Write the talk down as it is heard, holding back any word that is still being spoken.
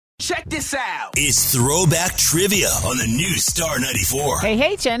Check this out. It's Throwback Trivia on the new Star 94.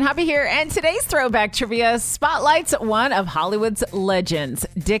 Hey, Jen, Hobby here. And today's Throwback Trivia spotlights one of Hollywood's legends,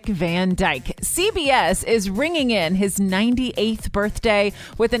 Dick Van Dyke. CBS is ringing in his 98th birthday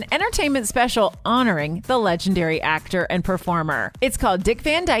with an entertainment special honoring the legendary actor and performer. It's called Dick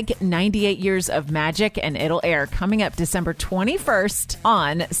Van Dyke, 98 Years of Magic, and it'll air coming up December 21st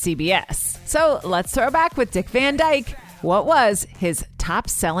on CBS. So let's throw back with Dick Van Dyke. What was his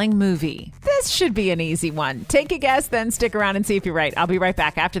top-selling movie? This should be an easy one. Take a guess, then stick around and see if you're right. I'll be right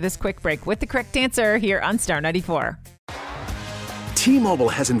back after this quick break with the correct answer here on Star 94. T-Mobile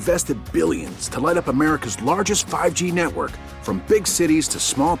has invested billions to light up America's largest 5G network, from big cities to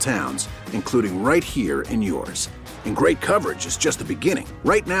small towns, including right here in yours. And great coverage is just the beginning.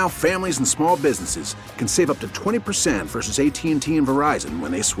 Right now, families and small businesses can save up to 20% versus AT&T and Verizon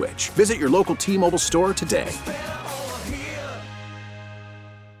when they switch. Visit your local T-Mobile store today.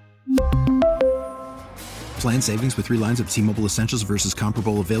 Plan savings with 3 lines of T-Mobile Essentials versus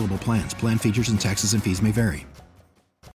comparable available plans. Plan features and taxes and fees may vary.